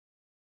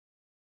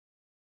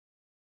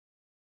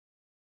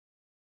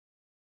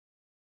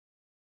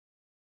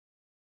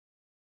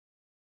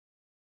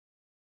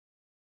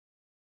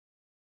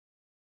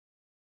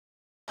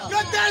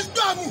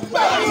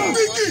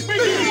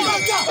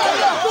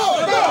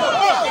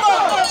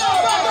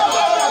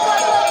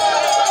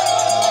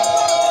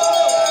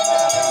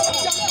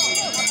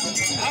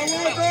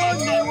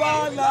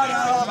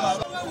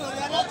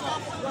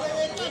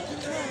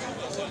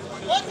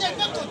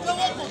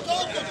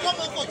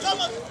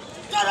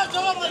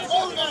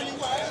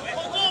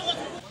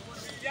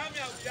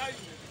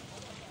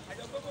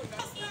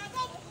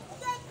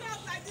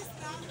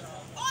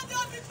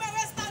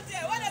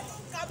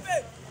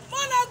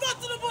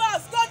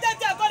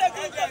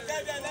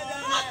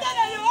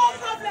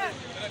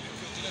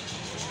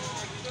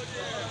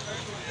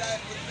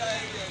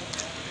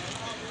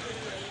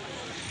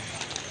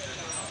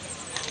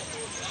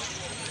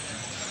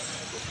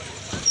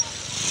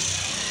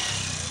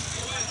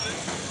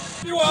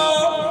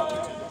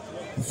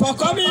For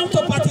coming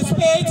to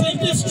participate in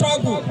this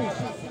struggle.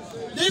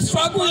 This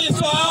struggle is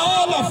for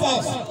all of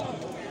us,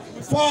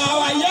 for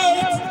our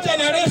young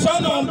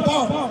generation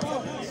unborn,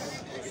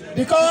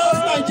 because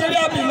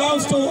Nigeria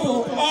belongs to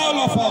all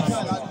of us.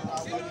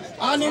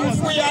 And if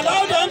we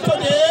allow them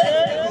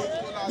today,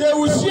 they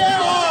will share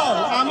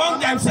all among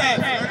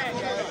themselves,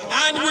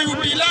 and we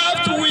will be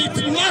left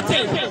with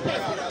nothing.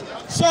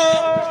 So,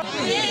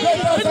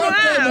 good morning.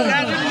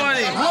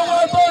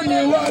 Àwọn tó ní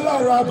wá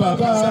lára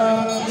bàbá.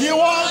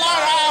 Ìwọ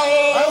lára o.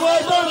 Àwọn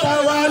tó dá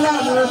wá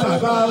lára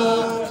bàbá o.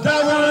 Dá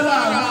wá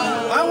lára.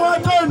 Àwọn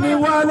tó ní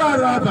wá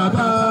lára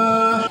bàbá.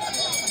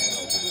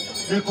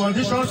 The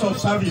conditions of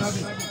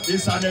service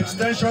is an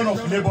extension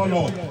of labor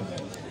law.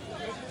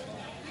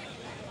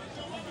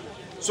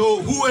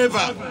 So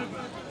whoever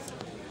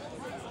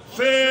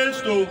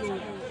fails to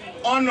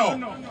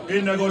honor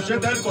the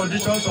negotiated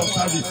conditions of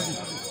service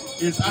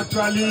is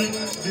actually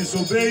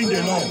disobeying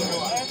the law.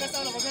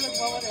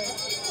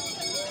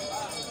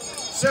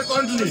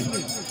 Secondly,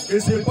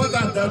 it's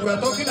important that we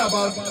are talking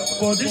about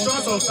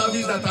conditions of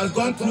service that has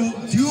gone through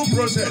due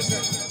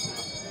process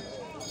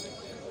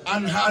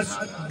and has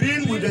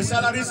been with the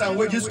Salaries and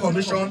Wages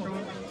Commission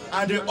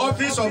and the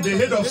Office of the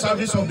Head of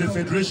Service of the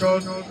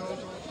Federation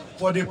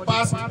for the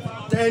past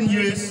 10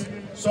 years,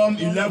 some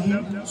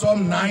 11,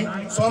 some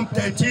 9, some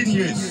 13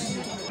 years,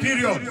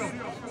 period.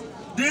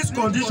 These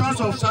conditions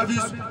of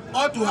service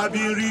ought to have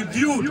been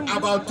reviewed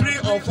about 3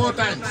 or 4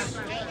 times.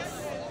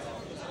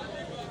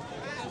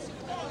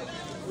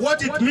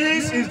 What it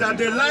means is that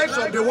the lives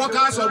of the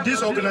workers of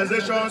these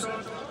organizations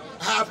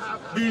have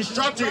been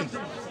shortened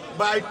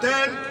by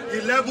 10,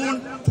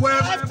 11,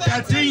 12,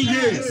 13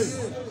 years.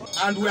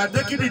 And we are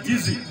taking it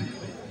easy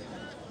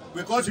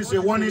because it's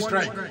a warning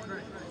strike.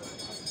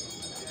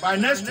 By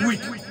next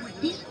week,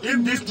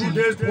 if this 2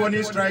 days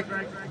warning strike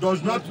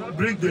does not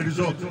bring the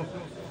result,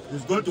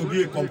 it's going to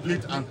be a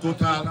complete and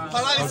total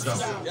lockdown.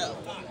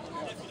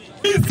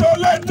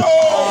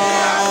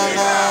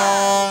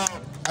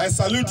 I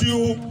salute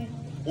you.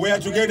 We are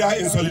together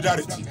in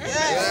solidarity.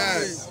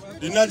 Yes.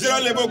 The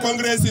Nigerian Labour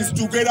Congress is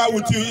together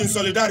with you in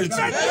solidarity.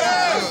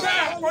 Yes.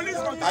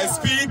 I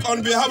speak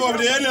on behalf of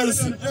the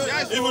NLC,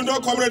 yes. Even though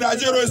Comrade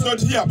Ajero is not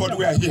here, but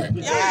we are here.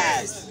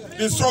 Yes.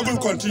 The struggle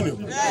continues.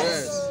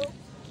 Yes.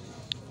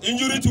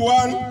 Injury to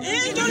one.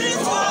 Injury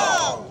to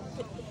all.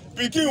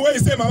 Pikin where he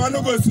say mama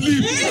no go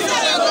sleep.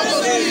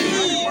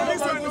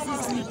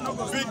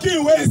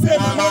 Pikin where he say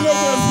mama no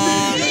go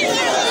sleep.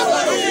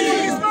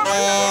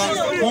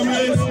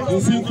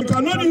 Comrades, you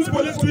cannot use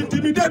police to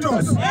intimidate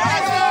us.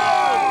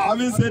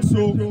 Having said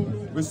so,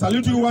 we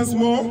salute you once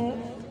more.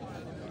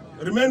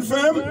 Remain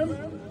firm.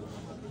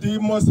 They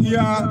must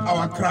hear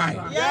our cry.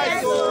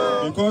 Yes.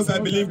 Because I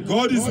believe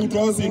God is with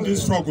us in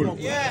this struggle.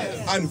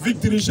 Yes. And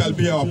victory shall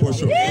be our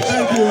portion. Yes.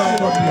 Thank you and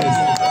God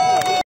bless.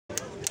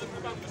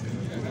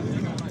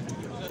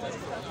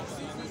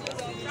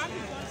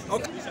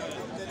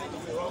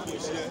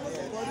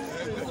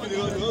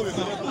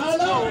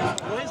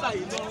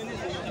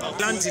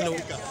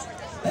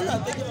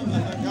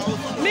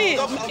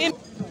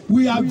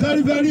 We are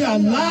very, very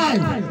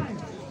alive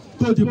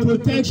to the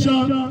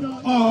protection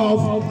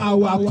of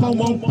our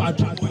common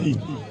patrimony.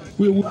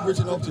 We were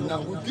reaching up to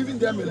now. We've given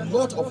them a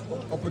lot of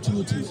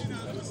opportunities,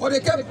 but they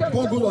kept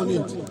bungled on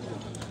it.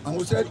 And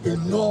we said,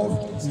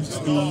 enough is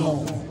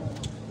enough.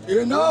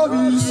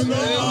 Enough is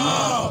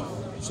enough.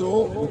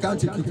 So we can't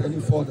take it any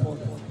further.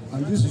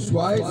 And this is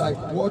why, like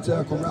what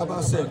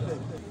Comrade said,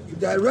 if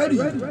they are ready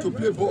to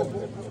play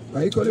ball, they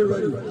are equally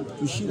ready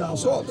to shield our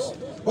swords.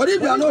 But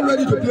if they are not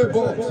ready to play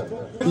ball,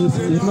 it's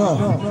enough.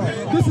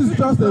 This is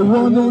just a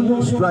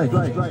warning strike.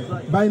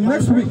 By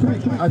next week,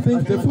 I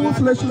think the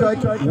full-fledged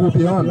strike will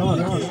be on.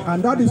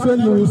 And that is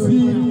when you will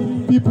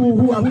see people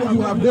who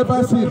you have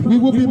never seen. We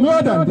will be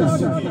more than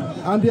this.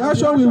 And the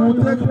action we will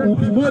take will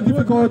be more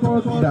difficult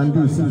than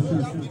this.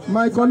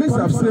 My colleagues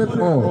have said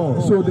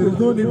all, so there is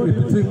no need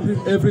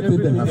repeating everything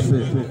they have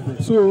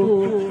said.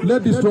 So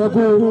let the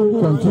struggle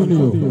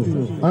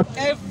continue.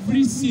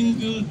 Every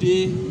single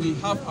day we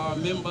have our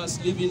members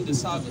leaving the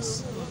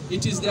service.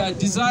 It is their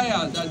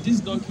desire that this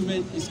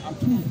document is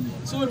approved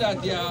so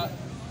that their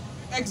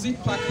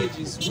exit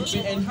packages will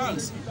be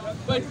enhanced.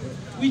 But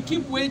we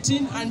keep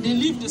waiting and they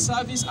leave the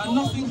service and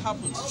nothing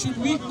happens. Should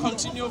we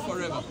continue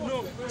forever?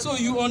 No. So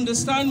you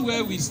understand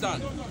where we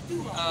stand.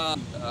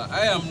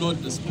 I am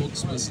not the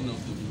spokesperson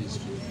of the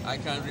ministry. I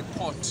can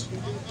report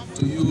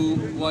to you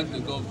what the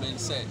government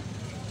said,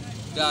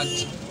 that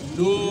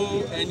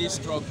any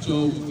structure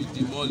will be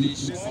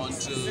demolished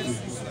until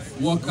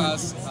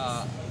workers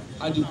are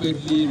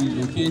adequately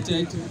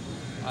relocated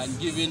and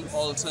given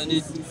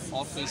alternate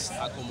office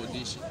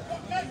accommodation.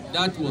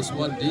 That was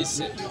what they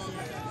said.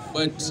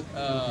 But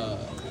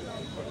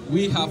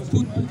we have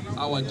put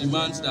our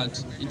demands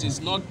that it is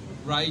not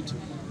right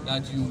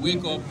that you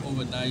wake up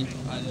overnight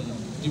and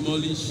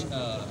demolish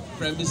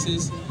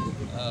premises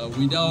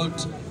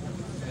without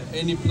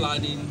any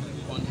planning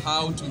on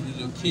how to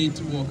relocate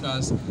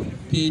workers,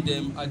 pay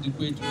them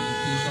adequate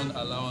relocation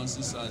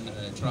allowances and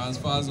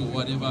transfers or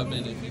whatever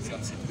benefits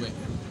as it were.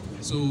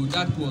 So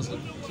that was the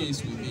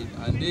case we made,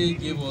 and they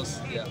gave us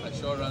their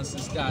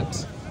assurances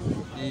that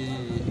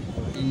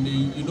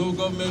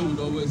government would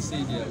always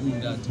say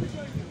that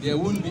there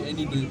won't be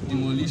any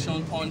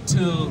demolition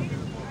until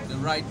the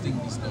right thing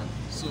is done.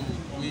 So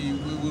we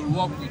will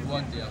work with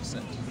what they have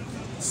said.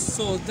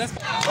 So that's